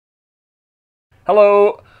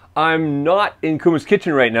Hello, I'm not in Kuma's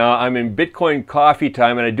kitchen right now. I'm in Bitcoin coffee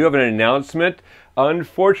time, and I do have an announcement.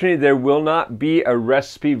 Unfortunately, there will not be a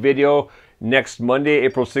recipe video next Monday,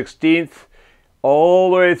 April 16th, all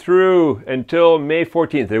the way through until May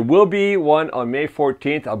 14th. There will be one on May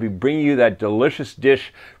 14th. I'll be bringing you that delicious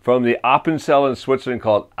dish from the Appenzell in Switzerland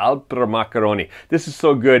called Alper macaroni. This is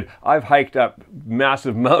so good. I've hiked up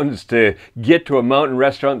massive mountains to get to a mountain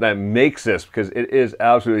restaurant that makes this because it is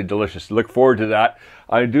absolutely delicious. Look forward to that.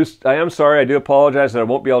 I am sorry, I do apologize that I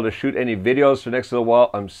won't be able to shoot any videos for next little while.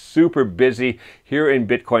 I'm super busy here in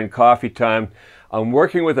Bitcoin coffee time. I'm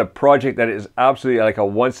working with a project that is absolutely like a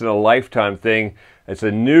once-in-a-lifetime thing. It's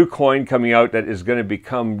a new coin coming out that is going to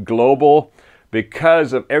become global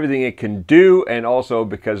because of everything it can do and also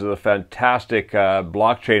because of the fantastic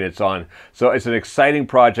blockchain it's on. So it's an exciting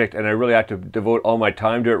project and I really have to devote all my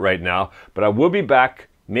time to it right now. But I will be back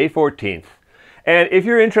May 14th. And if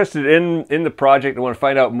you're interested in the project and want to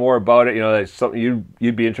find out more about it, you know, that's something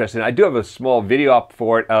you'd be interested in. I do have a small video up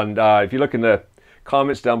for it, and if you look in the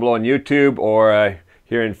comments down below on YouTube or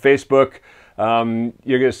here in Facebook,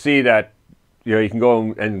 you're going to see that you can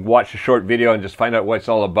go and watch a short video and just find out what it's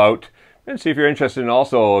all about and see if you're interested in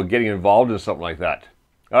also getting involved in something like that.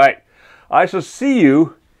 All right, I shall see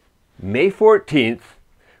you May 14th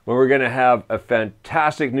when we're going to have a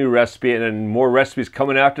fantastic new recipe and then more recipes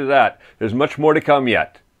coming after that. There's much more to come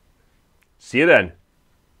yet. See you then.